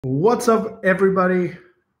What's up, everybody?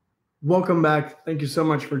 Welcome back. Thank you so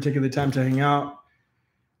much for taking the time to hang out.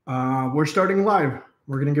 We're starting live.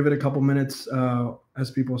 We're going to give it a couple minutes as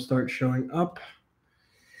people start showing up.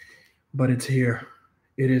 But it's here.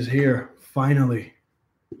 It is here, finally.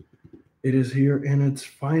 It is here, and it's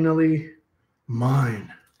finally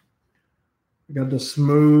mine. We got the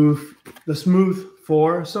Smove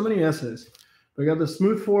 4. So many S's. We got the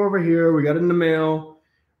Smove 4 over here. We got it in the mail.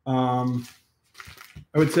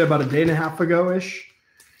 I would say about a day and a half ago-ish.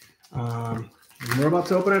 We're about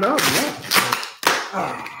to open it up.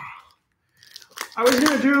 Yeah. I was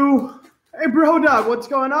going to do, hey, bro, dog, what's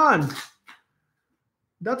going on?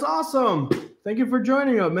 That's awesome. Thank you for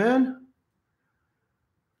joining up, man.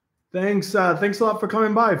 Thanks a lot for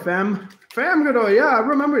coming by, fam. Good. Yeah, I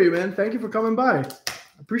remember you, man. Thank you for coming by.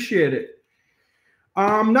 Appreciate it.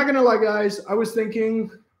 I'm not going to lie, guys. I was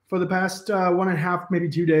thinking for the past 1.5, maybe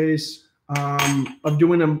 2 days, of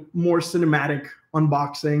doing a more cinematic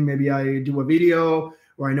unboxing. Maybe I do a video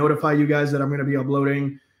where I notify you guys that I'm going to be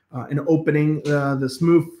uploading and opening the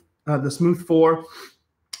Smove 4.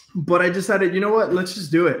 But I decided, you know what? Let's just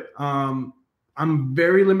do it. I'm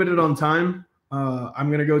very limited on time. I'm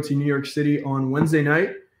going to go to New York City on Wednesday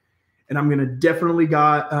night, and I'm going to definitely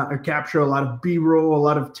capture a lot of B-roll, a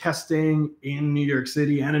lot of testing in New York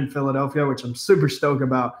City and in Philadelphia, which I'm super stoked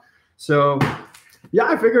about. So yeah,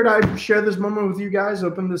 I figured I'd share this moment with you guys,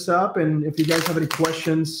 open this up, and if you guys have any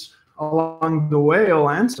questions along the way, I'll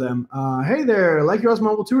answer them. Hey there, like your Osmo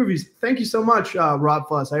Mobile 2 reviews. Thank you so much, Rob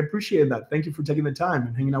Fuss. I appreciate that. Thank you for taking the time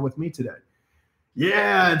and hanging out with me today.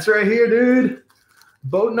 Yeah, it's right here, dude.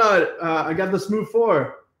 Boat nut. I got the Smove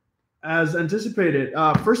 4 as anticipated.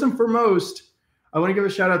 First and foremost, I want to give a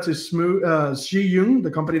shout out to Zhiyun,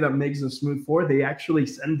 the company that makes the Smove 4. They actually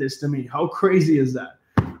sent this to me. How crazy is that?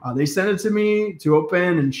 They sent it to me to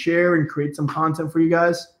open and share and create some content for you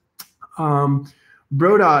guys.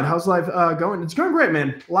 Brodod, how's life going? It's going great,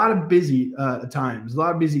 man. A lot of busy times.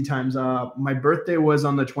 My birthday was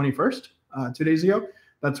on the 21st, 2 days ago.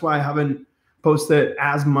 That's why I haven't posted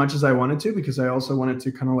as much as I wanted to, because I also wanted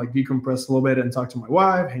to kind of like decompress a little bit and talk to my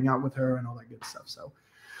wife, hang out with her, and all that good stuff.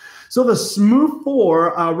 So the Smove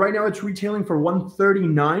 4, right now it's retailing for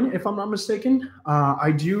 $139, if I'm not mistaken.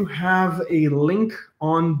 I do have a link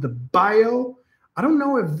on the bio. I don't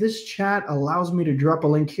know if this chat allows me to drop a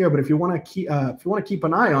link here, but if you want to keep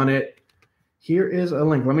an eye on it, here is a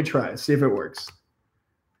link. Let me try it, see if it works.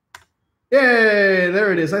 Yay,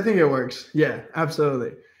 there it is. I think it works. Yeah,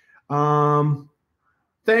 absolutely.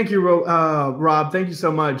 Thank you, Rob. Thank you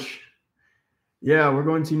so much. Yeah, we're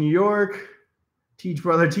going to New York. Teach,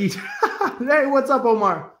 brother, teach. Hey, what's up,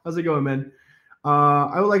 Omar? How's it going, man?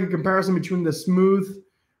 I would like a comparison between the Smove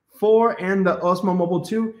 4 and the Osmo Mobile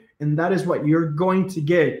 2, and that is what you're going to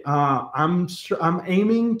get. I'm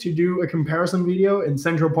aiming to do a comparison video in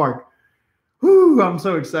Central Park. Whew, I'm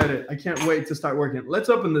so excited. I can't wait to start working. Let's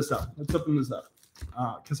open this up.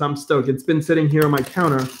 Because I'm stoked. It's been sitting here on my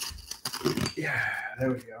counter. Yeah,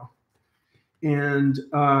 there we go. And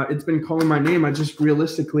it's been calling my name. I just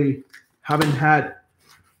realistically haven't had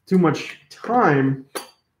too much time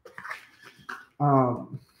to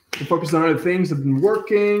focus on other things. I've been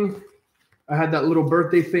working. I had that little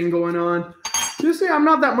birthday thing going on. You see, I'm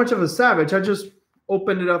not that much of a savage. I just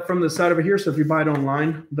opened it up from the side over here. So if you buy it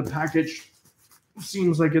online, the package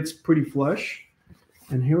seems like it's pretty flush.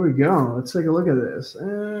 And here we go. Let's take a look at this.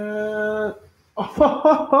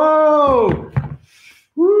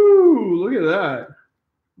 Woo! Look at that.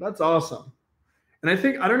 That's awesome. And I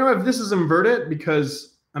don't know if this is inverted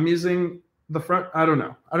because I'm using the front. I don't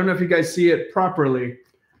know. I don't know if you guys see it properly,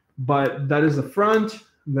 but that is the front,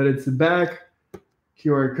 that it's the back.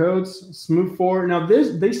 QR codes, Smove 4. Now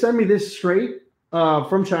they sent me this straight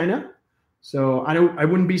from China. So I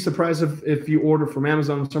wouldn't be surprised if you order from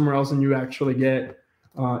Amazon or somewhere else and you actually get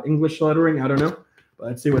English lettering. I don't know. But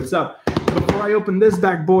let's see what's up. Before I open this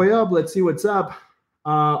back boy up, let's see what's up.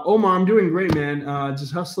 Omar, I'm doing great, man.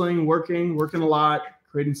 Just hustling, working a lot,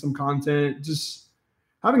 creating some content, just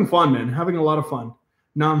having fun, man. Having a lot of fun,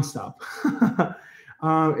 nonstop.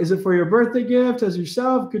 Is it for your birthday gift as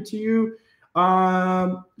yourself? Good to you.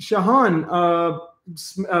 Shahan,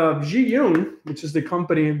 Zhiyun, which is the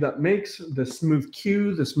company that makes the Smove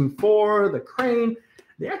Q, the Smove 4, the crane,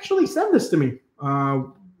 they actually sent this to me.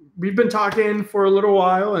 We've been talking for a little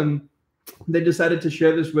while, and they decided to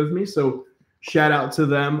share this with me. So shout out to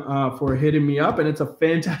them for hitting me up, and it's a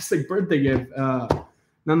fantastic birthday gift,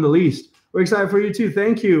 none the least. We're excited for you too.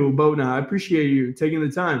 Thank you, Bona. I appreciate you taking the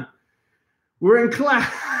time. We're in class.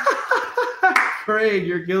 Craig,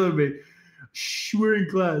 you're killing me. Shh, we're in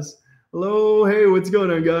class. Hello, hey, what's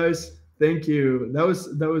going on, guys? Thank you. That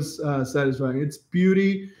was satisfying. It's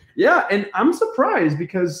beauty. Yeah, and I'm surprised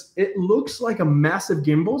because it looks like a massive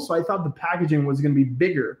gimbal, so I thought the packaging was going to be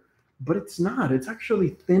bigger, but it's not. It's actually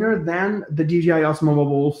thinner than the DJI Osmo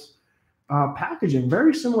Mobile's packaging,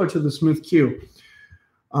 very similar to the Smove Q.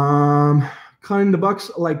 Cutting the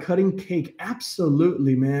bucks like cutting cake.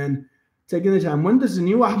 Absolutely, man. Taking the time. When does the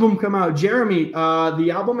new album come out? Jeremy,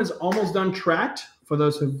 the album is almost done tracked. For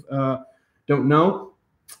those who don't know,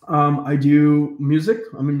 I do music.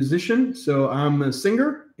 I'm a musician, so I'm a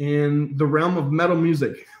singer in the realm of metal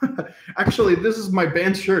music. Actually, this is my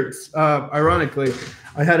band shirts. Ironically,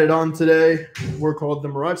 I had it on today. We're called The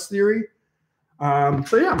Mirage Theory.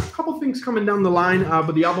 So yeah, a couple things coming down the line,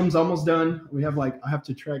 but the album's almost done. We have I have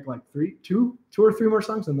to track like two or three more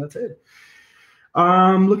songs, and that's it.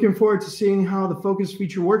 Looking forward to seeing how the focus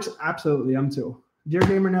feature works. Absolutely, I'm too. Dear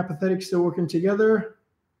Gamer and Apathetic still working together.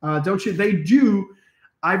 Don't you? They do.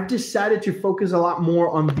 I've decided to focus a lot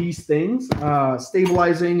more on these things,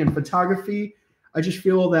 stabilizing and photography. I just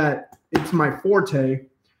feel that it's my forte.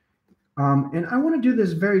 And I want to do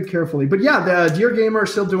this very carefully. But yeah, the Dear Gamer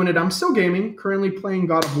is still doing it. I'm still gaming, currently playing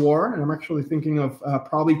God of War. And I'm actually thinking of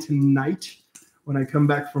probably tonight when I come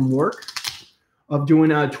back from work of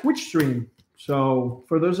doing a Twitch stream. So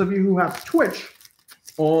for those of you who have Twitch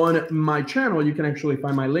on my channel, you can actually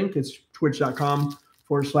find my link. It's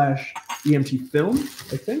twitch.com/EMT Films,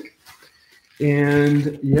 I think.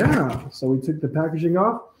 And yeah, so we took the packaging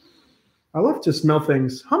off. I love to smell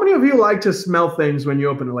things. How many of you like to smell things when you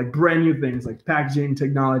open it, like brand new things, like packaging,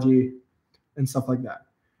 technology, and stuff like that?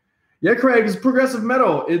 Yeah, Craig, it's progressive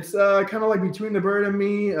metal. It's kind of like Between the Bird and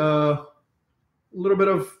Me, a little bit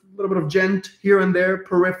of gent here and there,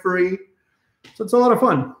 periphery. So it's a lot of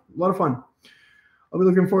fun. I'll be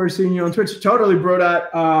looking forward to seeing you on Twitch. Totally, bro.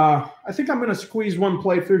 I think I'm going to squeeze one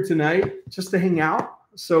playthrough tonight just to hang out.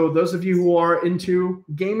 So those of you who are into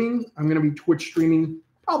gaming, I'm going to be Twitch streaming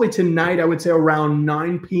probably tonight. I would say around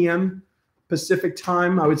 9 p.m. Pacific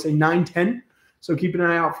time. I would say 9:10. So keep an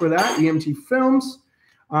eye out for that. EMT Films.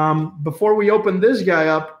 Before we open this guy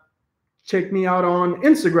up, check me out on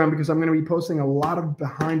Instagram because I'm going to be posting a lot of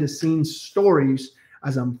behind-the-scenes stories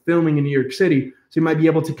as I'm filming in New York City. So you might be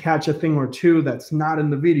able to catch a thing or two that's not in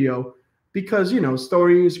the video because,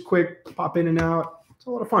 stories, quick, pop in and out. It's a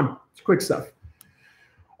lot of fun. It's quick stuff.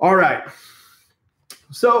 All right.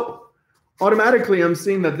 So automatically, I'm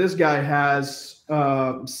seeing that this guy has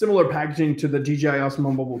similar packaging to the DJI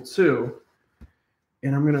Osmo Mobile 2.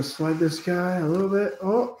 And I'm going to slide this guy a little bit.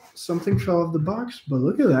 Oh, something fell off the box, but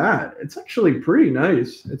look at that. It's actually pretty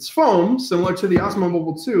nice. It's foam, similar to the Osmo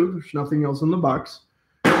Mobile 2. There's nothing else in the box.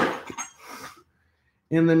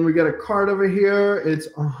 And then we got a card over here. It's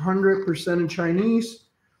 100% in Chinese.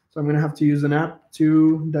 So I'm going to have to use an app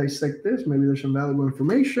to dissect this. Maybe there's some valuable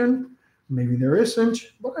information. Maybe there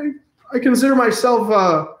isn't. But I consider myself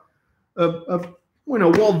a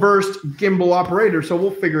well-versed gimbal operator, so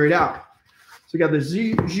we'll figure it out. So we got the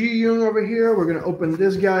Zhiyun over here. We're going to open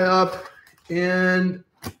this guy up. And,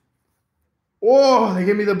 oh, they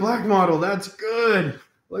gave me the black model. That's good.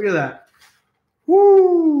 Look at that.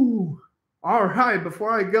 Woo! All right,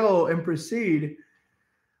 before I go and proceed,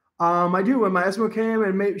 I do with my Osmo cam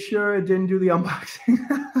and make sure it didn't do the unboxing.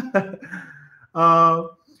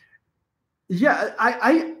 Yeah,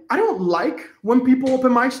 I don't like when people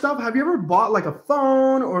open my stuff. Have you ever bought like a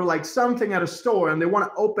phone or like something at a store and they want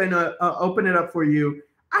to open it up for you?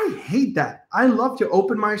 I hate that. I love to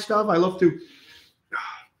open my stuff. I love to.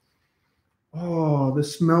 Oh, the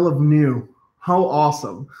smell of new. How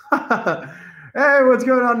awesome. Hey, what's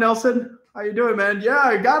going on, Nelson? How you doing, man? Yeah,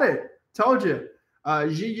 I got it. Told you.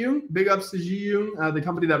 Zhiyun, big ups to Zhiyun, the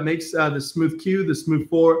company that makes the Smove Q, the Smove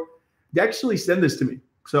 4. They actually send this to me.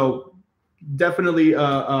 So definitely,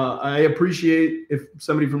 I appreciate if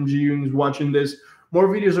somebody from Zhiyun is watching this. More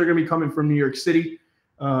videos are going to be coming from New York City.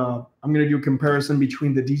 I'm going to do a comparison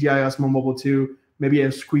between the DJI Osmo Mobile 2. Maybe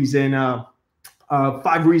I'll squeeze in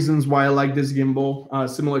 5 reasons why I like this gimbal,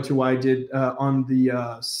 similar to what I did on the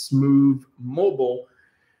Smove Mobile.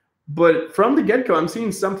 But from the get-go, I'm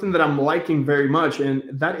seeing something that I'm liking very much, and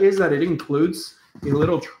that is that it includes a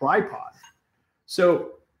little tripod.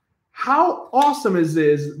 So how awesome is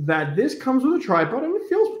this that this comes with a tripod, and it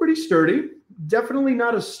feels pretty sturdy. Definitely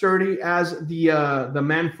not as sturdy as the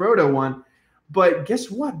Manfrotto one. But guess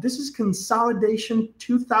what? This is consolidation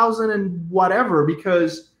 2000 and whatever,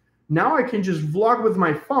 because now I can just vlog with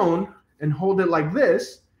my phone and hold it like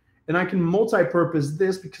this. And I can multi-purpose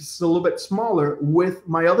this because it's a little bit smaller with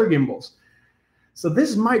my other gimbals. So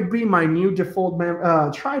this might be my new default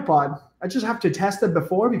tripod. I just have to test it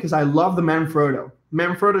before because I love the Manfrotto.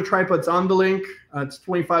 Manfrotto tripod's on the link. It's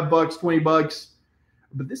 25 bucks, 20 bucks.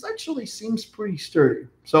 But this actually seems pretty sturdy.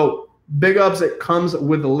 So big ups, it comes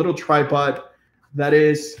with a little tripod. That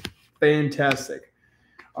is fantastic.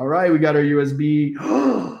 All right, we got our USB.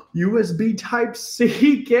 USB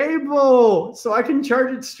Type-C cable. So I can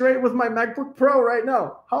charge it straight with my MacBook Pro right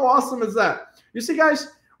now. How awesome is that? You see, guys,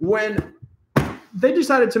 when they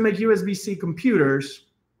decided to make USB-C computers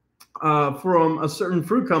from a certain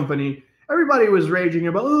fruit company, everybody was raging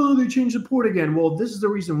about, oh, they changed the port again. Well, this is the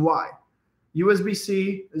reason why.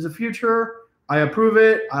 USB-C is the future. I approve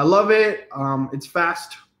it. I love it. It's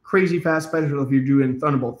fast, crazy fast, especially if you're doing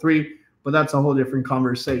Thunderbolt 3, but that's a whole different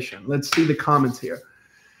conversation. Let's see the comments here.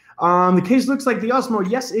 The case looks like the Osmo.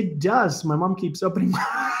 Yes, it does. My mom keeps opening.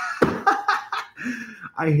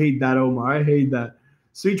 I hate that, Omar. I hate that.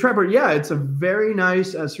 Sweet tripod. Yeah, it's a very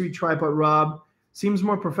nice sweet tripod, Rob. Seems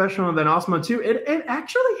more professional than Osmo 2. It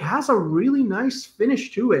actually has a really nice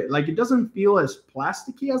finish to it. Like, it doesn't feel as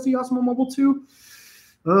plasticky as the Osmo Mobile 2.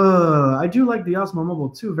 I do like the Osmo Mobile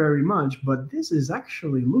 2 very much, but this is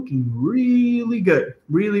actually looking really good.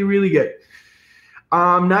 Really, really good.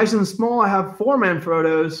 Nice and small. I have 4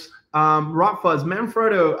 Manfrottos. Rock Fuzz,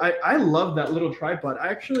 Manfrotto. I love that little tripod. I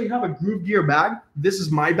actually have a Groove Gear bag. This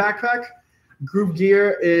is my backpack. Groove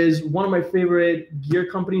Gear is one of my favorite gear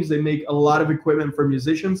companies. They make a lot of equipment for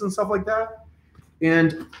musicians and stuff like that.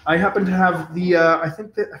 And I happen to have the, I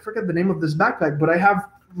forget the name of this backpack, but I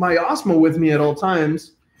have my Osmo with me at all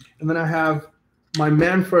times. And then I have my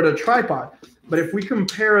Manfrotto tripod. But if we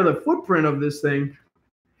compare the footprint of this thing,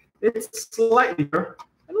 it's slightly bigger,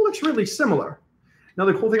 and it looks really similar. Now,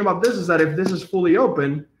 the cool thing about this is that if this is fully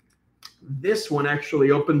open, this one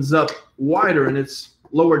actually opens up wider and it's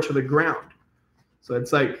lower to the ground. So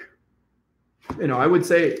it's like, you know, I would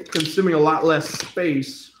say consuming a lot less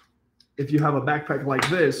space if you have a backpack like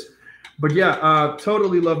this. But yeah,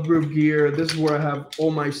 totally love Groove Gear. This is where I have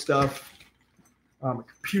all my stuff. My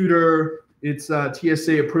computer, it's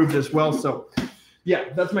TSA approved as well. So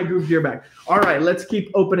yeah, that's my Groove Gear bag. All right, let's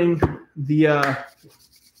keep opening the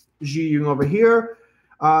Zhiyun over here.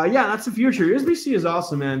 Yeah, that's the future. USB-C is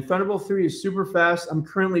awesome, man. Thunderbolt 3 is super fast. I'm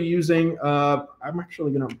currently using, I'm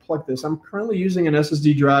actually going to unplug this. I'm currently using an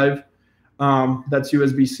SSD drive that's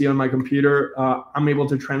USB-C on my computer. I'm able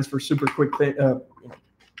to transfer super quick,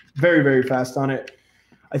 very, very fast on it.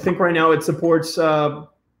 I think right now it supports, I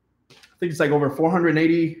think it's like over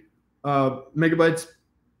 480 megabytes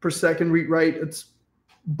per second read-write. It's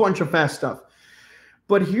a bunch of fast stuff.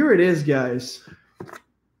 But here it is, guys.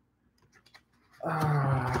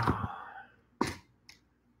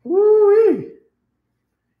 Woo-wee.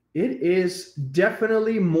 It is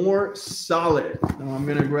definitely more solid. Now I'm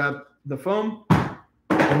gonna grab the foam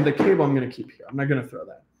and the cable. I'm gonna keep here. I'm not gonna throw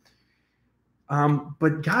that.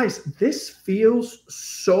 But guys, this feels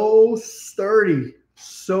so sturdy,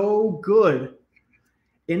 so good,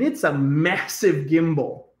 and it's a massive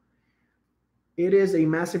gimbal. It is a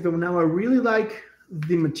massive gimbal. Now I really like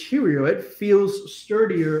the material. It feels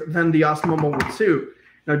sturdier than the Osmo Mobile 2.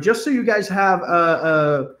 Now, just so you guys have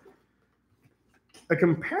a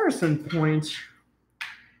comparison point,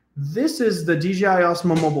 this is the DJI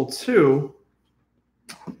Osmo Mobile 2,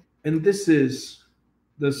 and this is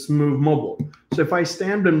the Smove Mobile. So if I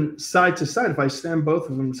stand them side to side, if I stand both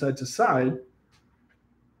of them side to side,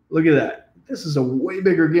 look at that. This is a way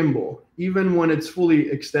bigger gimbal. Even when it's fully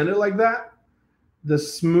extended like that, the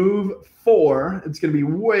Smove 4, it's going to be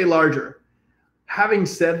way larger. Having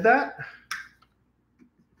said that,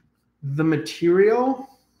 the material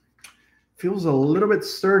feels a little bit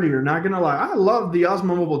sturdier, not going to lie. I love the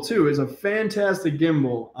Osmo Mobile 2. It's a fantastic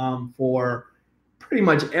gimbal for pretty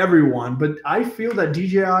much everyone, but I feel that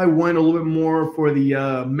DJI went a little bit more for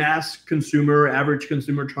the mass consumer, average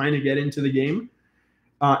consumer trying to get into the game,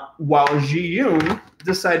 while Zhiyun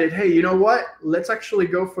decided, hey, you know what? Let's actually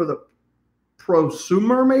go for the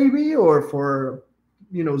prosumer maybe, or for,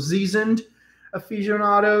 you know, seasoned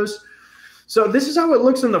aficionados. So this is how it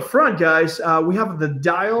looks in the front, guys. We have the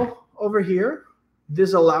dial over here.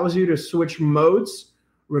 This allows you to switch modes,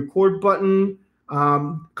 record button,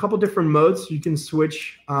 a couple different modes you can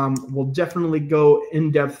switch. We'll definitely go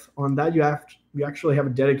in depth on that. You actually have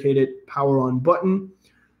a dedicated power on button.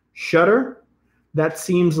 Shutter, that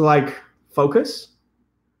seems like focus.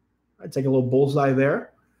 It's like a little bullseye there.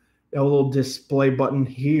 A little display button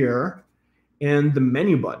here, and the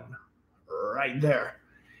menu button right there.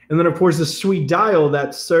 And then, of course, the sweet dial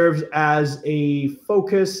that serves as a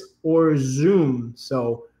focus or zoom.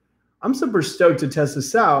 So I'm super stoked to test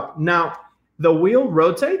this out. Now, the wheel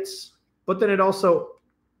rotates, but then it also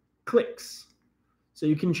clicks. So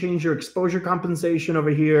you can change your exposure compensation over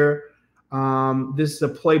here. This is a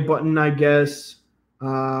play button, I guess.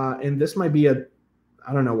 And this might be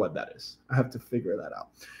I don't know what that is. I have to figure that out.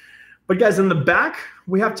 But guys, in the back,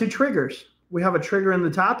 we have two triggers. We have a trigger in the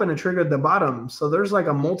top and a trigger at the bottom. So there's like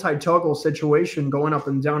a multi-toggle situation going up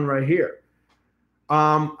and down right here.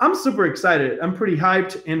 I'm super excited. I'm pretty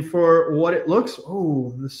hyped. And for what it looks,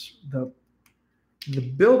 oh, the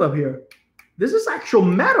build up here. This is actual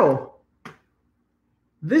metal.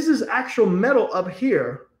 This is actual metal up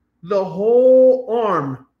here. The whole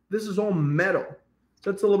arm. This is all metal.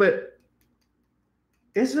 So it's a little bit.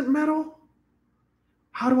 Is it metal?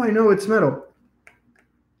 How do I know it's metal?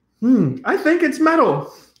 I think it's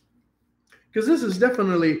metal. Because this is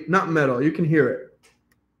definitely not metal. You can hear it.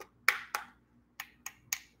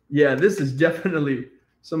 Yeah, this is definitely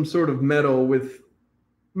some sort of metal with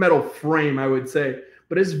metal frame, I would say.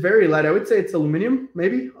 But it's very light. I would say it's aluminum,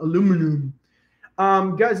 maybe? Aluminum.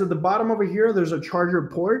 Guys, at the bottom over here, there's a charger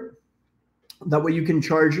port. That way you can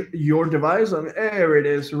charge your device. There it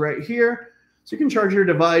is right here. So you can charge your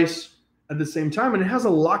device at the same time. And it has a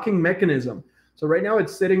locking mechanism. So right now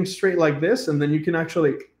it's sitting straight like this. And then you can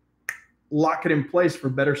actually lock it in place for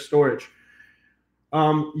better storage.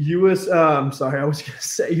 I'm sorry, I was going to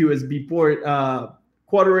say USB port.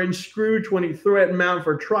 1/4-inch screw, 20 thread mount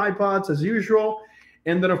for tripods as usual.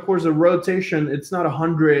 And then, of course, the rotation, it's not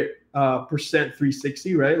 100%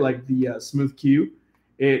 360, right? Like the Smove Q.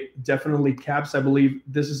 It definitely caps. I believe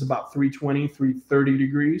this is about 320, 330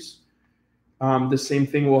 degrees. The same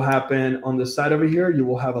thing will happen on the side over here. You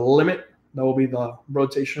will have a limit. That will be the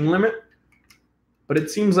rotation limit. But it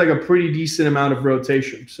seems like a pretty decent amount of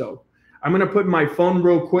rotation. So I'm going to put my phone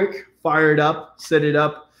real quick, fire it up, set it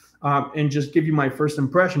up, and just give you my first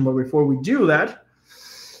impression. But before we do that,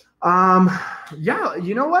 yeah,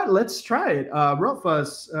 you know what? Let's try it.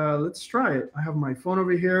 Rofus, let's try it. I have my phone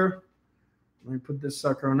over here. Let me put this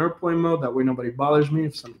sucker on airplane mode. That way nobody bothers me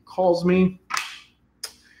if somebody calls me.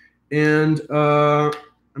 And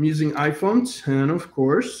I'm using iPhone 10, of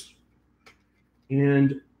course.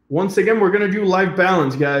 And once again, we're going to do live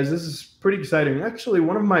balance, guys. This is pretty exciting. Actually,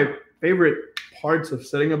 one of my favorite parts of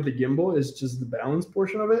setting up the gimbal is just the balance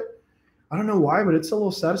portion of it. I don't know why, but it's a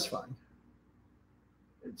little satisfying.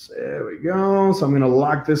 There we go. So I'm going to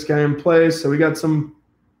lock this guy in place. So we got some,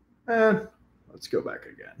 let's go back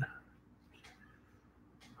again.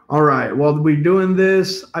 All right, while we're doing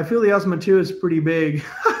this, I feel the Osmo 2 is pretty big.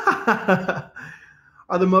 Are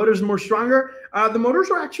the motors more stronger? The motors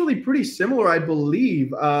are actually pretty similar, I believe.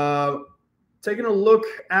 Taking a look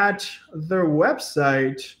at their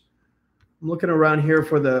website, I'm looking around here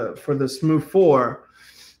for the Smove 4.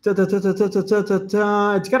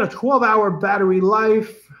 It's got a 12-hour battery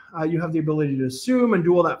life. You have the ability to zoom and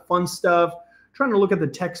do all that fun stuff. Trying to look at the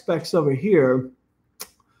tech specs over here.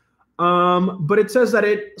 But it says that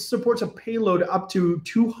it supports a payload up to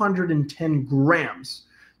 210 grams.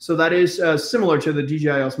 So that is similar to the DJI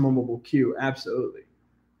Osmo Mobile Q. Absolutely.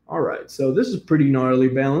 All right. So this is pretty gnarly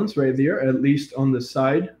balance right there, at least on the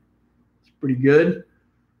side. It's pretty good.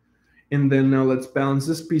 And then now let's balance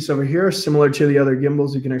this piece over here. Similar to the other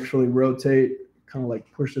gimbals, you can actually rotate, kind of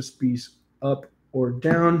like push this piece up or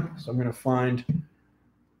down. So I'm going to find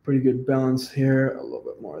pretty good balance here. A little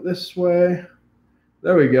bit more this way.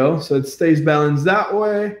 There we go. So it stays balanced that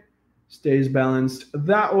way, stays balanced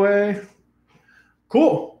that way.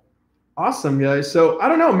 Cool. Awesome, guys. So I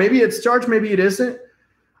don't know. Maybe it's charged. Maybe it isn't.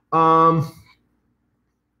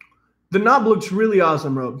 The knob looks really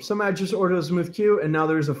awesome, Rob. Somebody just ordered a Smove Q, and now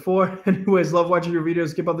there's a 4. Anyways, love watching your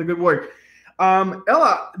videos. Keep up the good work.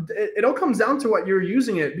 Ella, it all comes down to what you're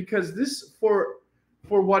using it, because this, for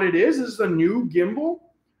what it is a new gimbal,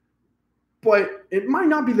 but it might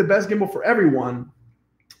not be the best gimbal for everyone.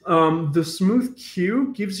 The Smove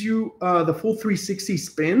Q gives you the full 360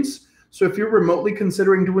 spins. So if you're remotely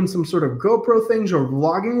considering doing some sort of GoPro things or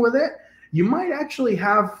vlogging with it, you might actually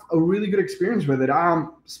have a really good experience with it.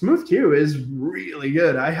 Smove Q is really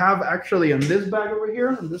good. I have actually in this bag over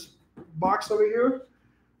here, in this box over here,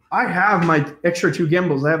 I have my extra 2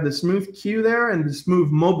 gimbals. I have the Smove Q there and the Smove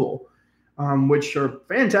Mobile, which are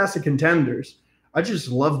fantastic contenders. I just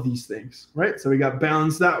love these things, right? So we got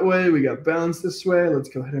balance that way. We got balance this way. Let's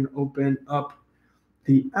go ahead and open up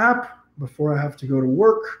the app before I have to go to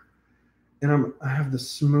work. And I have the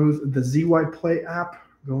ZY Play app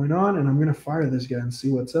going on, and I'm going to fire this guy and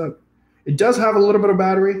see what's up. It does have a little bit of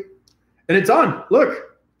battery, and it's on.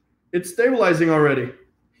 Look, it's stabilizing already.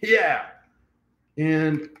 Yeah.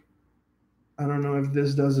 And I don't know if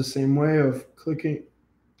this does the same way of clicking.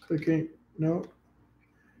 No.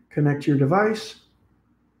 Connect your device.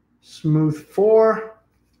 Smooth 4.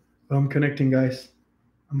 Oh, I'm connecting, guys.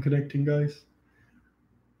 I'm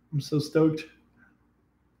so stoked.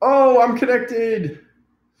 Oh, I'm connected.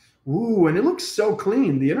 Ooh, and it looks so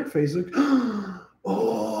clean. The interface looks,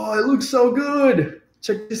 oh, it looks so good.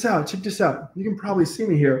 Check this out. You can probably see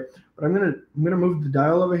me here, but I'm gonna move the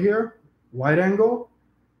dial over here, wide angle,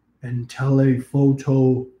 and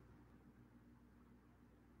telephoto.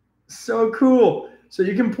 So cool. So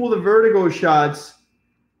you can pull the vertigo shots.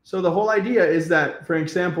 So the whole idea is that, for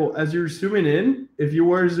example, as you're zooming in, if you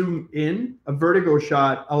were to zoom in, a vertigo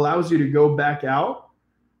shot allows you to go back out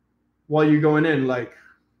while you're going in. Like,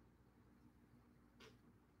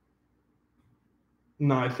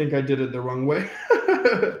 no, I think I did it the wrong way.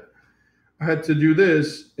 I had to do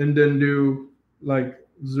this and then do like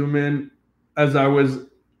zoom in as I was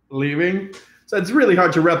leaving. So it's really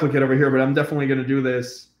hard to replicate over here, but I'm definitely going to do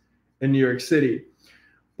this in New York City.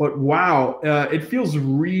 But wow, it feels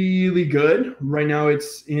really good. Right now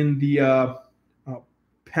it's in the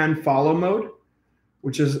pan follow mode,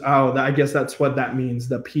 which is, I guess that's what that means,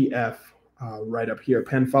 the PF right up here.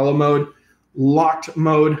 Pan follow mode, locked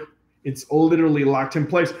mode. It's literally locked in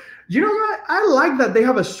place. You know what? I like that they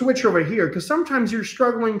have a switch over here because sometimes you're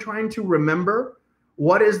struggling trying to remember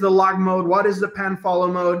what is the lock mode, what is the pan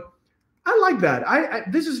follow mode. I like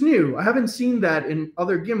that. This is new. I haven't seen that in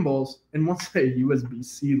other gimbals. And once a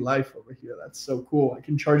USB-C life over here, that's so cool. I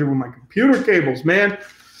can charge it with my computer cables, man.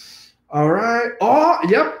 All right. Oh,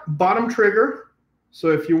 yep. Bottom trigger. So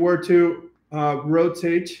if you were to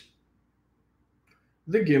rotate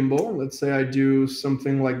the gimbal, let's say I do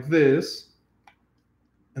something like this,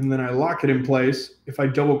 and then I lock it in place. If I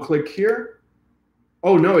double click here,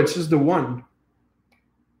 oh no, it's just the one.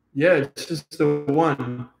 Yeah, it's just the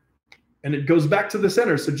one. And it goes back to the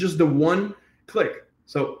center. So just the one click.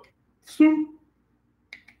 So, zoom,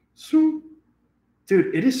 zoom.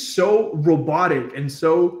 Dude, it is so robotic and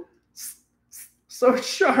so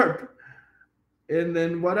sharp. And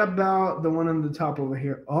then what about the one on the top over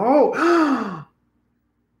here? Oh,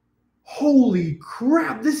 holy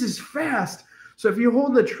crap, this is fast. So if you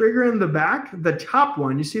hold the trigger in the back, the top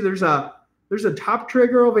one, you see there's a top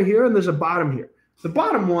trigger over here and there's a bottom here. The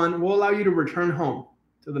bottom one will allow you to return home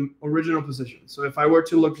to the original position. So if I were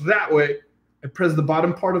to look that way, I press the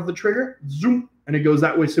bottom part of the trigger, zoom, and it goes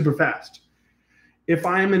that way super fast. If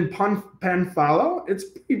I am in pan follow, it's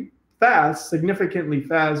pretty fast, significantly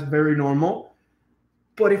fast, very normal.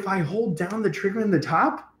 But if I hold down the trigger in the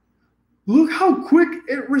top, look how quick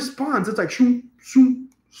it responds. It's like zoom,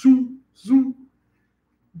 zoom, zoom, zoom.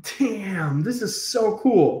 Damn, this is so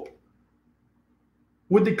cool.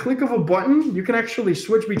 With the click of a button, you can actually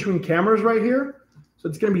switch between cameras right here. So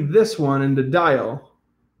it's going to be this one and the dial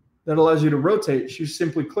that allows you to rotate. You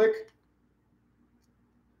simply click.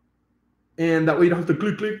 And that way you don't have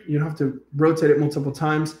to click. You don't have to rotate it multiple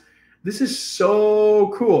times. This is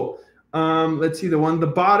so cool. Let's see,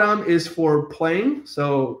 the bottom is for playing.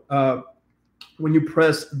 So when you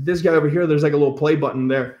press this guy over here, there's like a little play button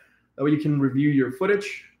there. That way you can review your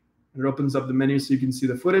footage. And it opens up the menu so you can see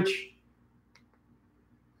the footage.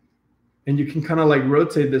 And you can kind of like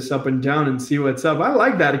rotate this up and down and see what's up. I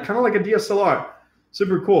like that. It's kind of like a DSLR.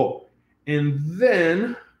 Super cool. And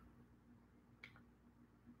then,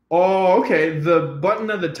 oh, okay. The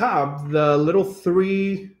button at the top, the little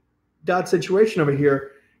 3-dot situation over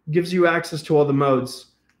here gives you access to all the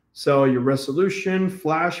modes. So your resolution,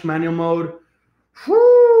 flash, manual mode.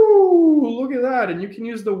 Whoo, look at that. And you can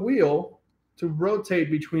use the wheel to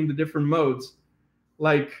rotate between the different modes.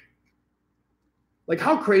 Like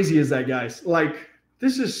how crazy is that, guys? Like,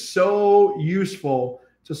 this is so useful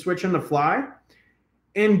to switch on the fly.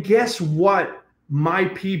 And guess what, my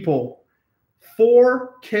people?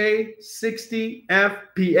 4K 60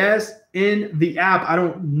 FPS in the app. I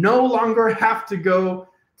don't no longer have to go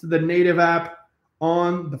to the native app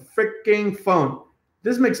on the freaking phone.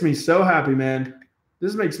 This makes me so happy, man.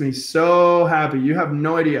 This makes me so happy. You have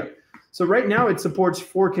no idea. So right now it supports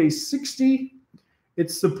 4K 60. It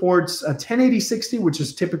supports a 1080-60, which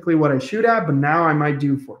is typically what I shoot at, but now I might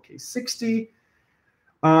do 4K 60.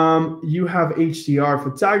 You have HDR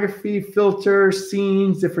photography, filters,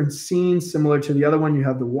 scenes, different scenes, similar to the other one. You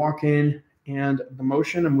have the walk-in and the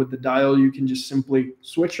motion, and with the dial, you can just simply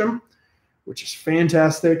switch them, which is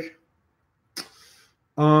fantastic.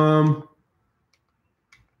 Timer,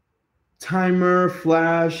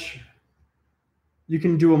 flash. You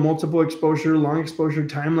can do a multiple exposure, long exposure,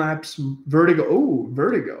 time lapse, vertigo. Oh,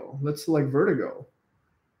 vertigo. Let's select vertigo.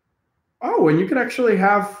 Oh, and you can actually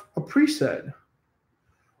have a preset.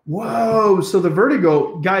 Whoa! So the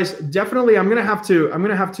vertigo, guys, definitely, I'm gonna have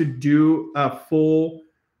to do a full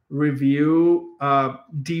review,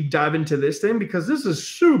 deep dive into this thing because this is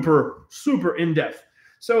super, super in-depth.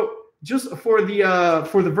 So just for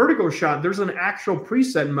the vertical shot, there's an actual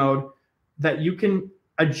preset mode that you can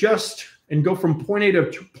adjust and go from point A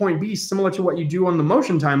to point B, similar to what you do on the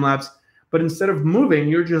motion time lapse. But instead of moving,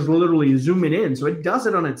 you're just literally zooming in. So it does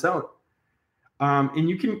it on its own. And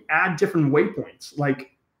you can add different waypoints,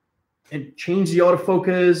 like and change the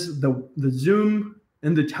autofocus, the zoom,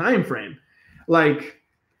 and the time frame. Like,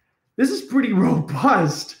 this is pretty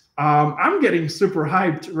robust. I'm getting super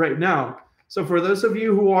hyped right now. So for those of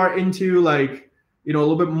you who are into like, a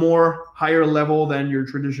little bit more higher level than your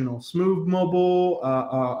traditional Smove Mobile,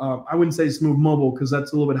 I wouldn't say Smove Mobile because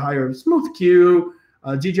that's a little bit higher. Smooth Q,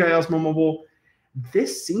 DJI Osmo Mobile.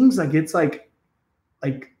 This seems like it's like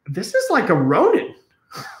this is like a Ronin,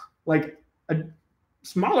 like a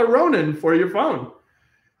smaller Ronin for your phone.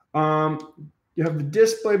 You have the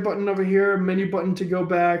display button over here, menu button to go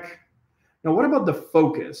back. Now, what about the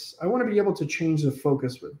focus? I want to be able to change the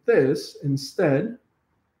focus with this. Instead,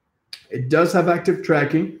 it does have active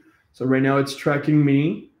tracking. So right now it's tracking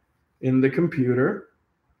me in the computer.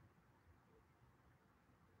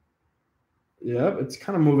 Yep, it's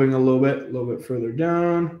kind of moving a little bit further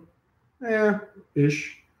down.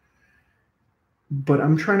 Ish. But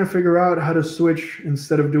I'm trying to figure out how to switch,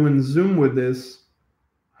 instead of doing zoom with this,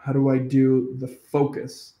 how do I do the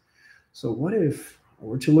focus? So what if I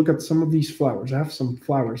were to look at some of these flowers? I have some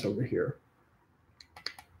flowers over here.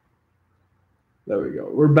 There we go.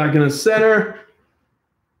 We're back in the center.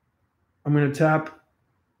 I'm going to tap.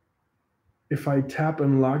 If I tap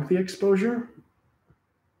and lock the exposure,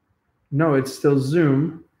 no, it's still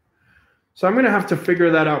zoom. So I'm going to have to figure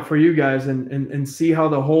that out for you guys and see how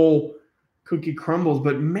the whole cookie crumbles.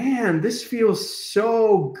 But man, this feels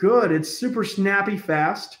so good. It's super snappy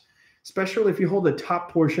fast, especially if you hold the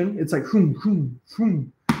top portion. It's like, boom, boom,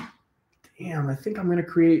 boom. Damn, I think I'm going to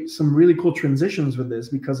create some really cool transitions with this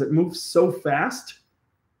because it moves so fast.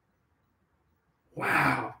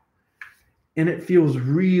 Wow. And it feels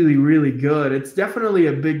really, really good. It's definitely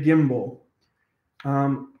a big gimbal.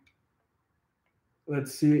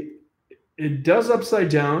 Let's see. It does upside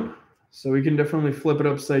down, so we can definitely flip it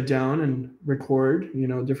upside down and record,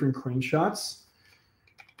 different crane shots.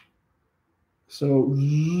 So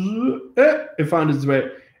it found its way.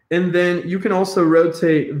 And then you can also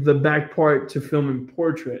rotate the back part to film in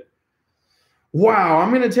portrait. Wow, I'm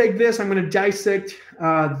going to take this. I'm going to dissect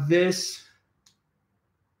this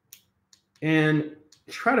and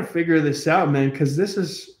try to figure this out, man, because this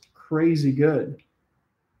is crazy good.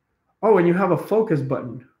 Oh, and you have a focus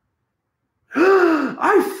button.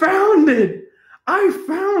 I found it. I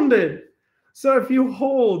found it. So if you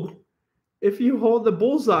hold the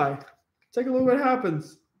bullseye, take a look what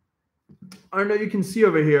happens. I don't know, you can see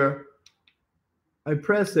over here. I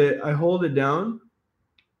press it, I hold it down.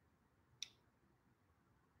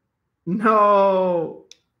 No.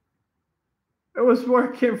 It was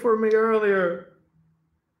working for me earlier.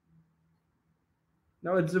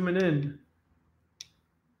 Now it's zooming in.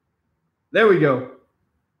 There we go.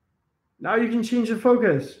 Now you can change the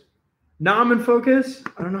focus. Now I'm in focus.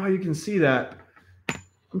 I don't know how you can see that.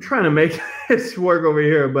 I'm trying to make this work over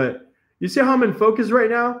here, but you see how I'm in focus right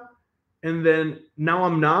now? And then now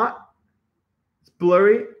I'm not. It's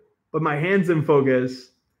blurry, but my hand's in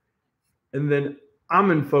focus. And then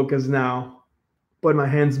I'm in focus now, but my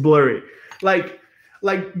hand's blurry. Like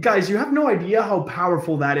guys, you have no idea how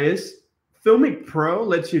powerful that is. Filmic Pro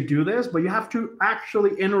lets you do this, but you have to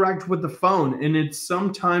actually interact with the phone, and it's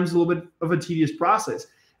sometimes a little bit of a tedious process.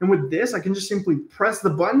 And with this, I can just simply press the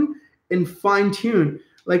button and fine tune.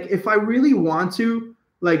 Like if I really want to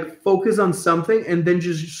focus on something and then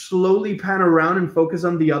just slowly pan around and focus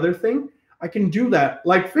on the other thing, I can do that.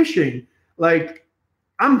 Like fishing. Like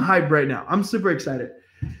I'm hyped right now. I'm super excited.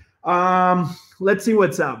 Let's see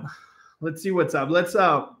what's up. Let's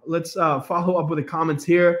follow up with the comments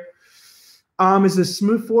here. Is the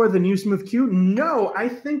Smove 4 the new Smooth Q? No, I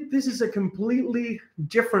think this is a completely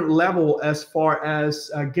different level as far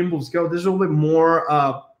as gimbals go. This is a little bit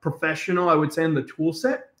more professional, I would say, in the tool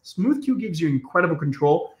set. Smooth Q gives you incredible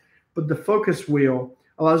control, but the focus wheel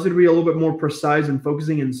allows you to be a little bit more precise in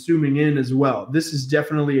focusing and zooming in as well. This is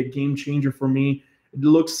definitely a game changer for me. It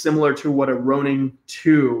looks similar to what a Ronin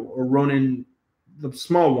 2 or Ronin, the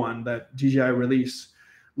small one that DJI released,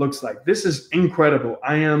 looks like. This is incredible.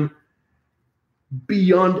 I am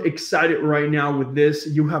beyond excited right now with this.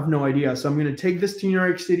 You have no idea. So I'm going to take this to New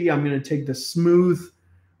York City. I'm going to take the Smove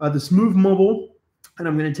Mobile, and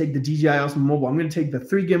I'm going to take the DJI Osmo Mobile. I'm going to take the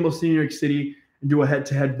 3 gimbals to New York City and do a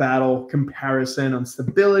head-to-head battle comparison on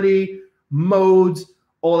stability, modes,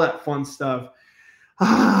 all that fun stuff.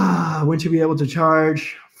 When to be able to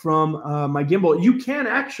charge from my gimbal. You can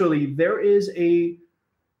actually, there is a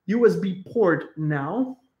USB port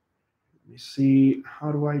now. Let me see,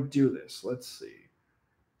 how do I do this? Let's see.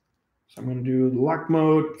 So I'm going to do the lock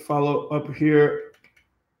mode, follow up here.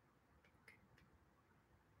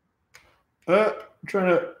 I'm trying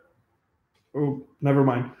to, oh, never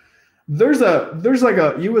mind. There's like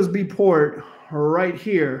a USB port right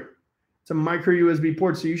here. It's a micro USB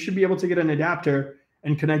port, so you should be able to get an adapter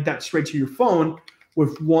and connect that straight to your phone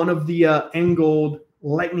with one of the angled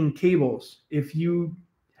lightning cables. If you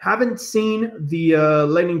haven't seen the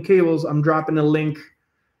lightning cables, I'm dropping a link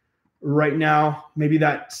right now. Maybe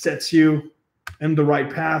that sets you in the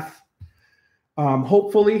right path,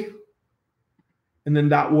 hopefully. And then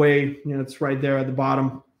that way, you know, it's right there at the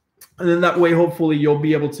bottom. And then that way, hopefully, you'll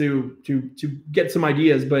be able to get some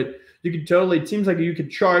ideas. But you could totally, it seems like you could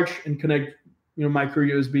charge and connect, you know, micro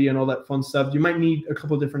USB and all that fun stuff. You might need a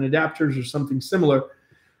couple of different adapters or something similar.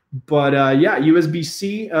 But yeah,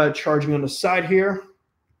 USB-C charging on the side here.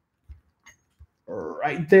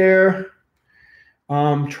 Right there.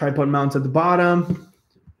 Tripod mounts at the bottom.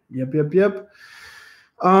 Yep.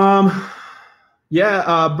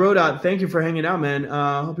 Yeah, Brodot, thank you for hanging out, man.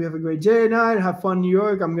 Hope you have a great day, night. Have fun in New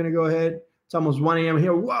York. I'm going to go ahead. It's almost 1 a.m.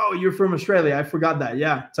 here. Whoa, you're from Australia. I forgot that.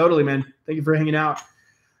 Yeah, totally, man. Thank you for hanging out.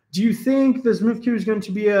 Do you think the Smove Q is going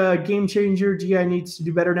to be a game changer? DJI needs to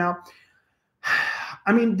do better now.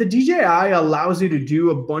 I mean, the DJI allows you to do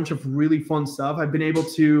a bunch of really fun stuff. I've been able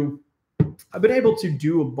to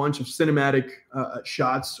do a bunch of cinematic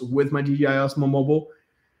shots with my DJI Osmo Mobile.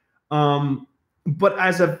 But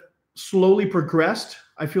as I've slowly progressed,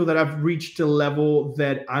 I feel that I've reached a level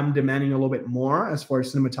that I'm demanding a little bit more as far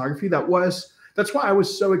as cinematography. That's why I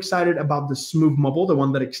was so excited about the Smove Mobile, the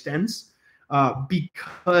one that extends,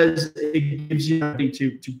 because it gives you the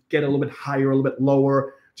ability to get a little bit higher, a little bit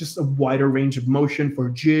lower, just a wider range of motion for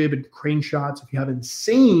jib and crane shots. If you haven't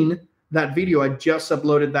seen that video, I just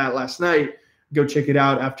uploaded that last night. Go check it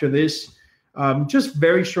out after this. Just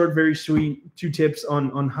very short, very sweet 2 tips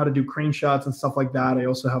on how to do crane shots and stuff like that. I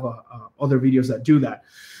also have other videos that do that.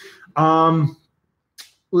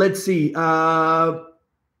 Let's see.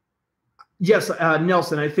 Yes,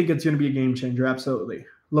 Nelson, I think it's going to be a game changer. Absolutely.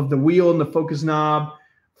 Love the wheel and the focus knob.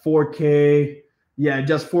 4K. Yeah, it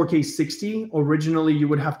does 4K 60. Originally, you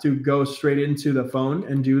would have to go straight into the phone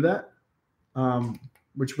and do that,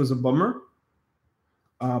 which was a bummer.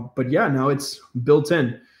 But yeah, now it's built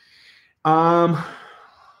in.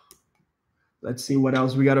 Let's see what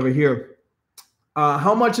else we got over here.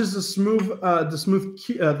 How much is the Smove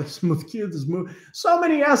Q? So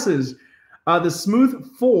many S's. The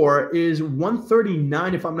Smove 4 is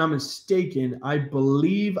 $139 if I'm not mistaken. I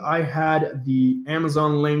believe I had the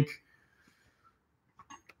Amazon link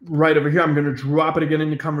right over here. I'm going to drop it again in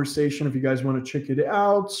the conversation if you guys want to check it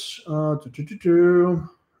out. Go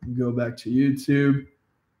back to YouTube.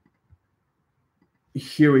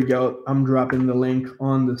 Here we go. I'm dropping the link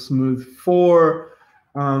on the Smove 4.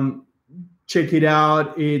 Check it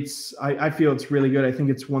out. I feel it's really good. I think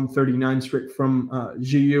it's $139 straight from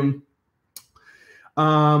GU.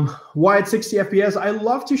 Why at 60 FPS? I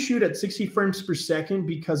love to shoot at 60 frames per second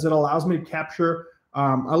because it allows me to capture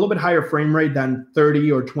a little bit higher frame rate than 30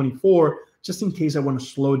 or 24, just in case I want to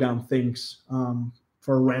slow down things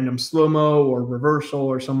for a random slow-mo or reversal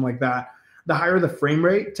or something like that. The higher the frame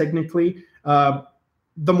rate, technically,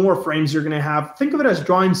 the more frames you're going to have. Think of it as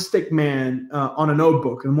drawing stickman on a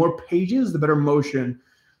notebook. The more pages, the better motion.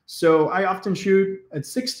 So I often shoot at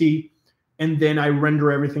 60, and then I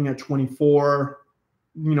render everything at 24,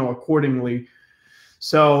 you know, accordingly.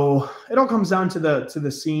 So it all comes down to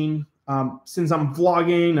the scene. Since I'm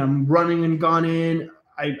vlogging, I'm running and gunning,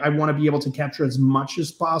 I want to be able to capture as much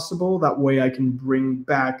as possible. That way I can bring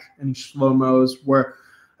back any slow-mos where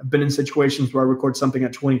I've been in situations where I record something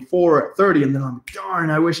at 24 or at 30, and then I'm darn,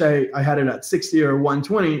 I wish I had it at 60 or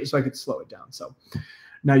 120 so I could slow it down. So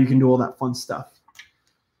now you can do all that fun stuff.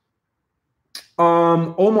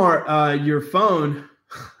 Omar, your phone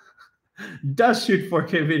does shoot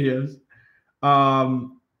 4K videos.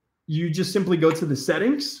 You just simply go to the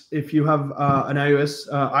settings. If you have an iOS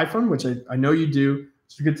iPhone, which I know you do,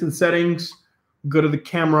 so get to the settings, go to the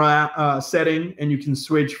camera setting, and you can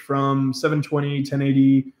switch from 720,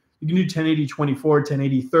 1080. You can do 1080 24,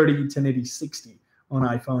 1080 30, 1080 60 on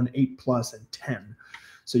iPhone 8 Plus and 10.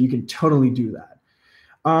 So you can totally do that.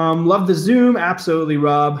 Love the zoom. Absolutely,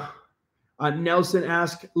 Rob. Nelson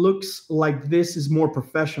asked, looks like this is more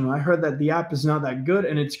professional. I heard that the app is not that good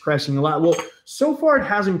and it's crashing a lot. Well, so far it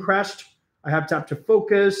hasn't crashed. I have tap to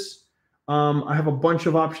focus. I have a bunch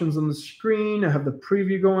of options on the screen. I have the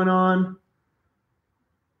preview going on.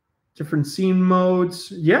 different scene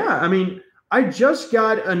modes. Yeah, I mean, I just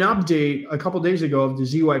got an update a couple days ago of the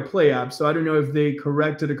ZY Play app, so I don't know if they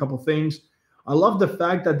corrected a couple things. I love the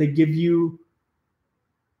fact that they give you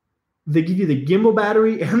the gimbal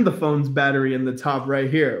battery and the phone's battery in the top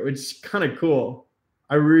right here, which is kind of cool.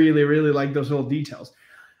 I really, really like those little details.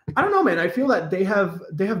 I don't know, man. I feel that they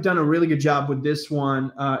have done a really good job with this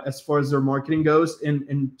one as far as their marketing goes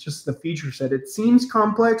and just the feature set. It seems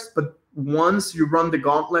complex, but once you run the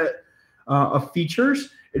gauntlet of features,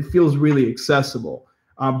 it feels really accessible.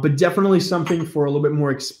 But definitely something for a little bit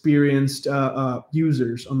more experienced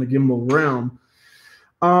users on the gimbal realm.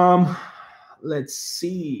 Let's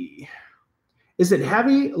see. Is it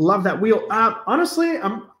heavy? Love that wheel. Honestly,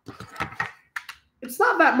 it's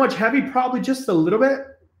not that much heavy, probably just a little bit,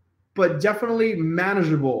 but definitely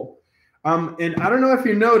manageable. And I don't know if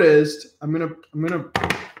you noticed, I'm gonna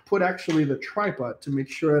put actually the tripod to make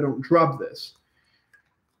sure I don't drop this.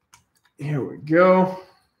 Here we go.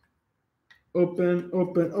 Open.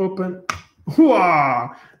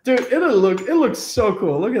 Wow, dude, it looks so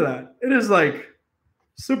cool. Look at that. It is like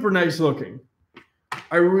super nice looking.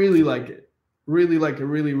 I really like it. Really like it.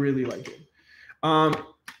 Really, really like it.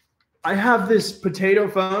 I have this potato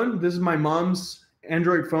phone. This is my mom's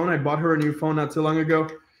Android phone. I bought her a new phone not too long ago,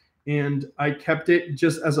 and I kept it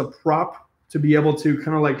just as a prop to be able to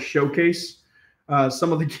kind of like showcase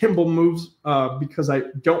some of the gimbal moves because I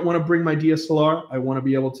don't want to bring my DSLR. I want to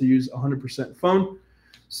be able to use 100% phone.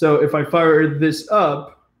 So if I fire this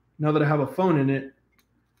up, now that I have a phone in it,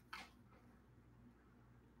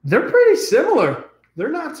 they're pretty similar. They're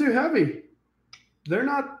not too heavy. They're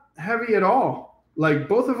not heavy at all. Like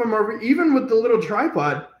both of them are, even with the little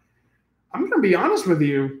tripod, I'm going to be honest with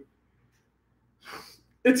you.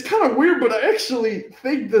 It's kind of weird, but I actually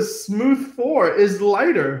think the Smove 4 is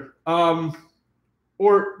lighter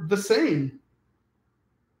or the same.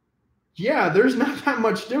 Yeah, there's not that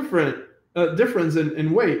much difference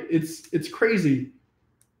in weight. It's crazy.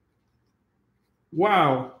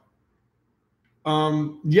 Wow.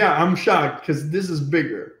 Yeah, I'm shocked because this is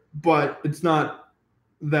bigger, but it's not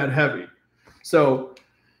that heavy. So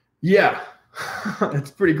yeah,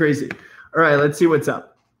 it's pretty crazy. All right, let's see what's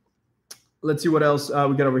up. Let's see what else we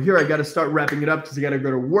got over here. I got to start wrapping it up because I got to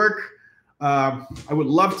go to work. I would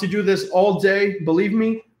love to do this all day. Believe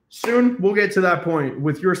me, soon we'll get to that point.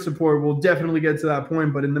 With your support, we'll definitely get to that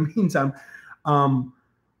point. But in the meantime,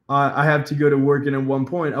 I have to go to work, and at one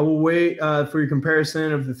point, I will wait for your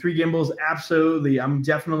comparison of the 3 gimbals. Absolutely. I'm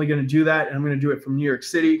definitely going to do that, and I'm going to do it from New York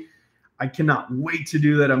City. I cannot wait to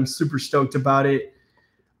do that. I'm super stoked about it.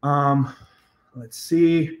 Let's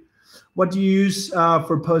see. What do you use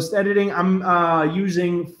for post-editing? I'm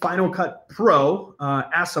using Final Cut Pro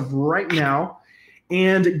as of right now.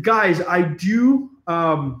 And guys, I do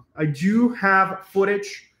have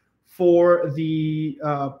footage for the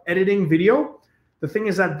editing video. The thing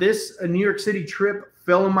is that this New York City trip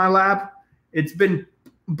fell in my lap. It's been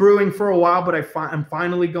brewing for a while, but I'm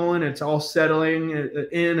finally going. It's all settling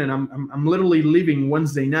in, and I'm literally leaving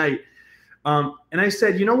Wednesday night. And I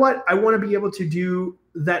said, you know what? I want to be able to do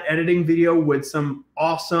that editing video with some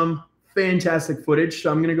awesome, fantastic footage.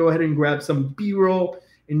 So I'm going to go ahead and grab some B-roll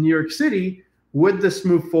in New York City with the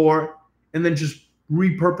Smove 4 and then just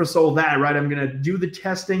repurpose all that, right? I'm going to do the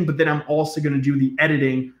testing, but then I'm also going to do the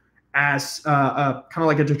editing as kind of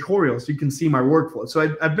like a tutorial so you can see my workflow. So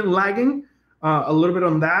I've been lagging a little bit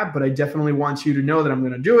on that, but I definitely want you to know that I'm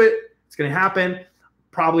going to do it. It's going to happen.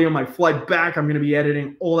 Probably on my flight back, I'm going to be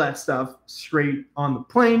editing all that stuff straight on the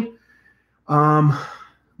plane.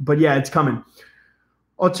 But yeah, it's coming.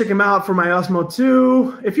 I'll check them out for my Osmo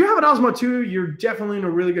 2. If you have an Osmo 2, you're definitely in a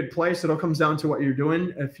really good place. It all comes down to what you're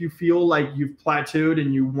doing. If you feel like you've plateaued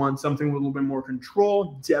and you want something with a little bit more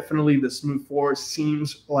control, definitely the Smove 4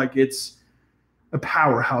 seems like it's a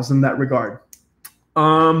powerhouse in that regard.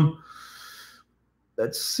 Let's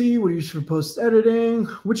see, what do you use for post-editing?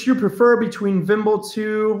 Which you prefer between Gimbal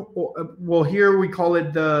 2, or, well, here we call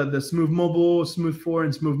it the Smove Mobile, Smove 4,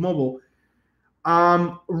 and Smove Mobile.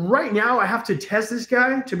 Right now, I have to test this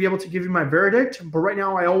guy to be able to give you my verdict, but right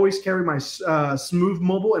now I always carry my Smove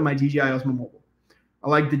Mobile and my DJI Osmo Mobile. I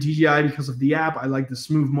like the DJI because of the app. I like the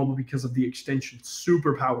Smove Mobile because of the extension.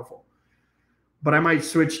 Super powerful. But I might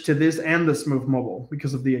switch to this and the Smove Mobile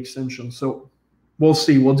because of the extension. So we'll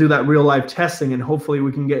see. We'll do that real life testing, and hopefully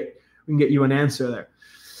we can get you an answer there.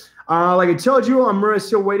 Like I told you, I'm really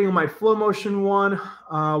still waiting on my Flow Motion one.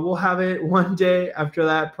 We'll have it one day. After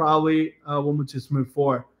that, probably we'll move to Smove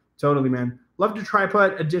 4. Totally, man. Love the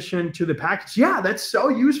tripod addition to the package. Yeah, that's so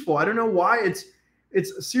useful. I don't know why. It's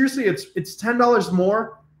seriously, it's $10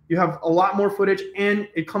 more. You have a lot more footage, and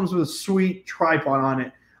it comes with a sweet tripod on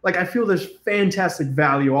it. Like, I feel there's fantastic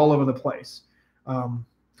value all over the place.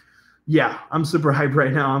 Yeah, I'm super hyped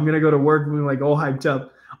right now. I'm going to go to work being like all hyped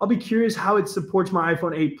up. I'll be curious how it supports my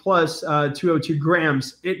iPhone 8 Plus 202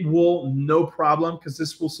 grams. It will, no problem, because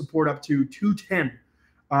this will support up to 210.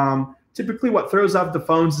 Typically what throws off the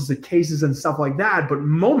phones is the cases and stuff like that, but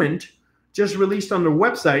Moment just released on their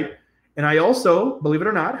website, and I also, believe it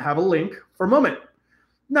or not, have a link for Moment.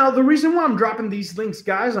 Now, the reason why I'm dropping these links,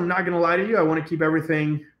 guys, I'm not going to lie to you. I want to keep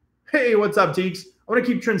everything, hey, what's up, Teeks? I want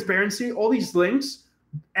to keep transparency. All these links,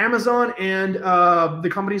 Amazon and the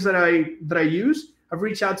companies that I use have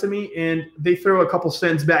reached out to me, and they throw a couple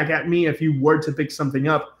cents back at me if you were to pick something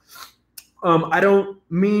up. I don't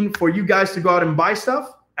mean for you guys to go out and buy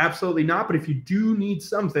stuff. Absolutely not. But if you do need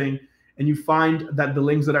something and you find that the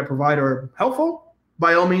links that I provide are helpful,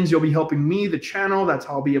 by all means, you'll be helping me, the channel. That's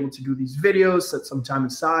how I'll be able to do these videos, set some time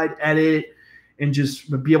aside, edit, and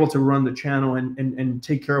just be able to run the channel and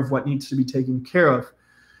take care of what needs to be taken care of.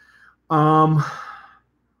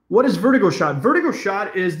 What is vertigo shot? Vertigo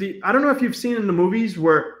shot is I don't know if you've seen in the movies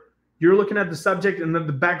where you're looking at the subject and then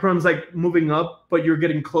the background's like moving up, but you're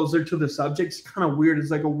getting closer to the subject. It's kind of weird. It's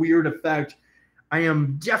like a weird effect. I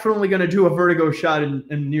am definitely going to do a vertigo shot in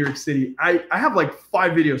New York City. I have like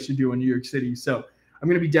 5 videos to do in New York City. So I'm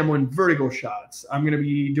going to be demoing vertigo shots. I'm going to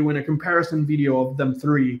be doing a comparison video of them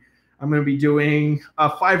 3. I'm going to be doing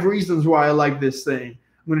 5 reasons why I like this thing.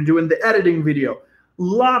 I'm going to do in the editing video. A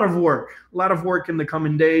lot of work in the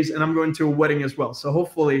coming days, and I'm going to a wedding as well. So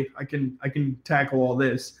hopefully I can tackle all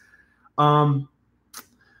this.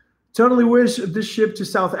 Totally wish this ship to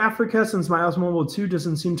South Africa since my Osmo Mobile 2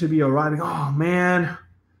 doesn't seem to be arriving. Oh man,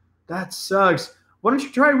 that sucks. Why don't you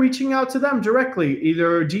try reaching out to them directly,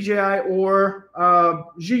 either DJI or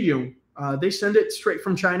Zhiyun. They send it straight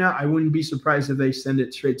from China. I wouldn't be surprised if they send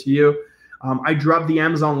it straight to you. I dropped the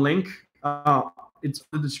Amazon link. It's in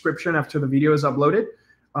the description after the video is uploaded.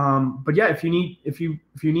 But yeah, if you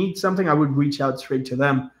need something, I would reach out straight to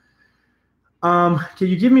them. Can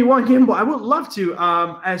you give me one gimbal? I would love to.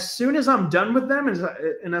 As soon as I'm done with them,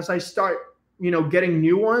 and as I start, getting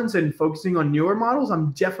new ones and focusing on newer models,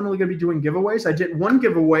 I'm definitely going to be doing giveaways. I did one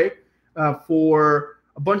giveaway for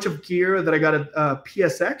a bunch of gear that I got at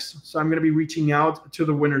PSX, so I'm going to be reaching out to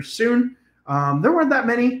the winners soon. There weren't that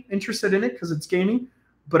many interested in it because it's gaming,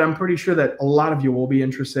 but I'm pretty sure that a lot of you will be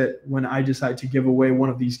interested when I decide to give away one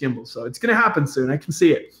of these gimbals. So it's going to happen soon. I can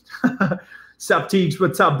see it. Sup, Teeks?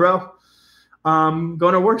 What's up, bro?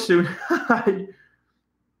 Going to work soon.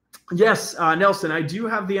 Yes, Nelson, I do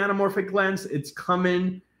have the anamorphic lens. It's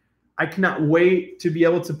coming. I cannot wait to be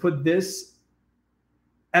able to put this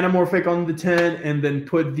anamorphic on the 10 and then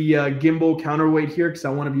put the gimbal counterweight here because I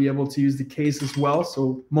want to be able to use the case as well.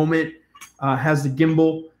 So Moment has the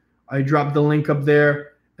gimbal. I dropped the link up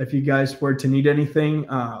there. If you guys were to need anything,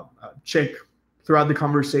 check throughout the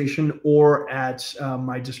conversation or at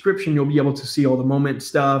my description. You'll be able to see all the Moment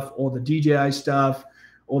stuff, all the DJI stuff,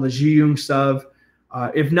 all the Zhiyun stuff.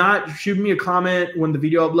 If not, shoot me a comment when the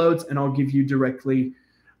video uploads and I'll give you directly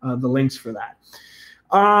the links for that.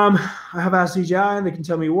 I have asked DJI and they can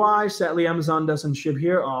tell me why. Sadly, Amazon doesn't ship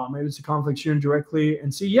here. Oh, maybe it's a conflict shooting directly.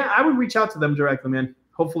 And see, yeah, I would reach out to them directly, man.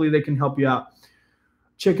 Hopefully they can help you out.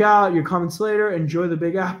 Check out your comments later. Enjoy the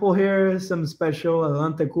Big Apple here. Some special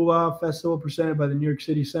Adelante Cuba festival presented by the New York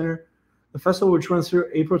City Center. The festival which runs through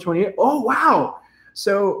April 28th. Oh, wow.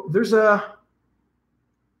 So there's a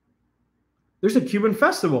Cuban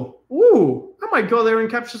festival. Ooh, I might go there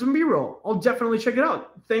and capture some B-roll. I'll definitely check it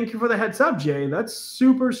out. Thank you for the heads up, Jay. That's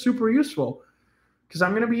super, super useful because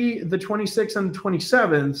I'm going to be the 26th and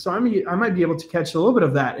 27th. So I might be able to catch a little bit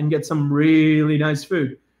of that and get some really nice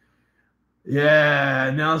food. Yeah,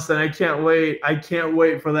 Nelson, I can't wait. I can't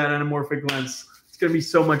wait for that anamorphic lens. It's going to be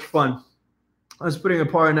so much fun. I was putting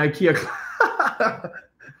apart an IKEA.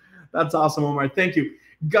 That's awesome, Omar. Thank you.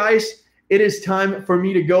 Guys, it is time for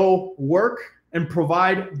me to go work and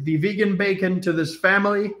provide the vegan bacon to this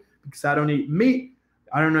family because I don't eat meat.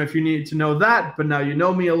 I don't know if you need to know that, but now you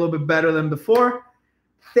know me a little bit better than before.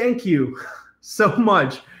 Thank you so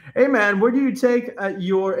much. Hey, man, where do you take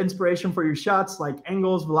your inspiration for your shots, like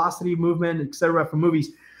angles, velocity, movement, etc. from movies?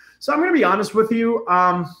 So I'm going to be honest with you.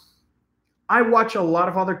 I watch a lot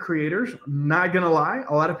of other creators. I'm not going to lie.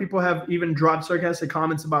 A lot of people have even dropped sarcastic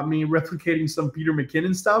comments about me replicating some Peter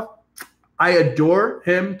McKinnon stuff. I adore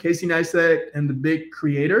him, Casey Neistat, and the big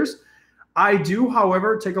creators. I do,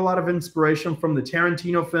 however, take a lot of inspiration from the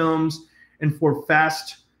Tarantino films and for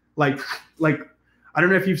fast, like I don't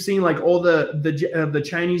know if you've seen like all the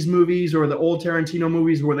Chinese movies or the old Tarantino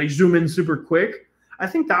movies where they zoom in super quick. I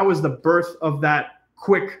think that was the birth of that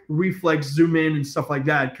quick reflex zoom in and stuff like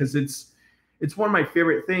that because it's It's one of my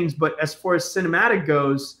favorite things. But as far as cinematic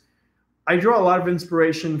goes, I draw a lot of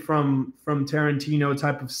inspiration from Tarantino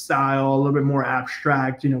type of style, a little bit more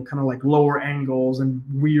abstract, kind of like lower angles and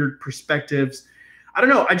weird perspectives. I don't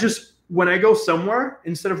know. When I go somewhere,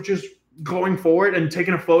 instead of just going forward and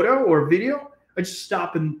taking a photo or a video, I just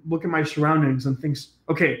stop and look at my surroundings and think,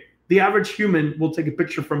 okay, the average human will take a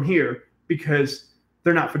picture from here because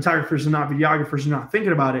they're not photographers, they're not videographers, they're not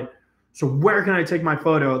thinking about it. So where can I take my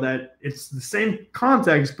photo that it's the same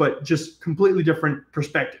context, but just completely different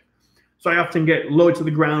perspective? So I often get low to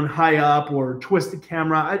the ground, high up, or twist the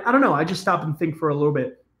camera. I don't know. I just stop and think for a little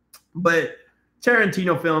bit. But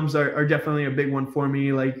Tarantino films are definitely a big one for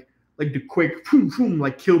me. Like the quick, boom, boom,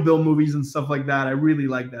 like Kill Bill movies and stuff like that. I really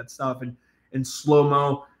like that stuff. And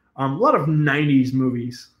slow-mo. A lot of 90s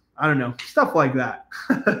movies. I don't know. Stuff like that.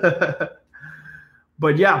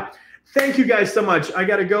 But yeah, thank you guys so much. I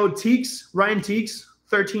got to go. Ryan Teeks,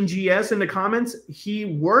 13GS in the comments. He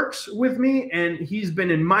works with me and he's been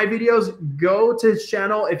in my videos. Go to his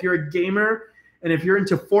channel if you're a gamer and if you're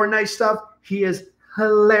into Fortnite stuff. He is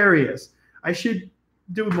hilarious. I should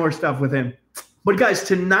do more stuff with him. But guys,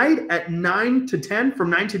 tonight at 9 to 10, from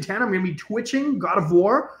 9 to 10, I'm going to be twitching God of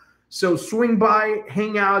War. So swing by,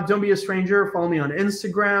 hang out, don't be a stranger. Follow me on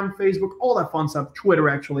Instagram, Facebook, all that fun stuff. Twitter,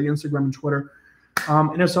 actually, Instagram and Twitter.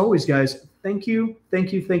 And as always, guys, thank you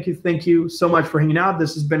so much for hanging out.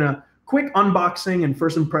 This has been a quick unboxing and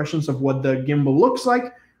first impressions of what the gimbal looks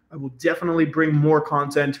like. I will definitely bring more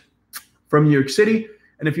content from New York City.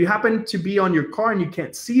 And if you happen to be on your car and you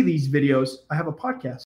can't see these videos, I have a podcast.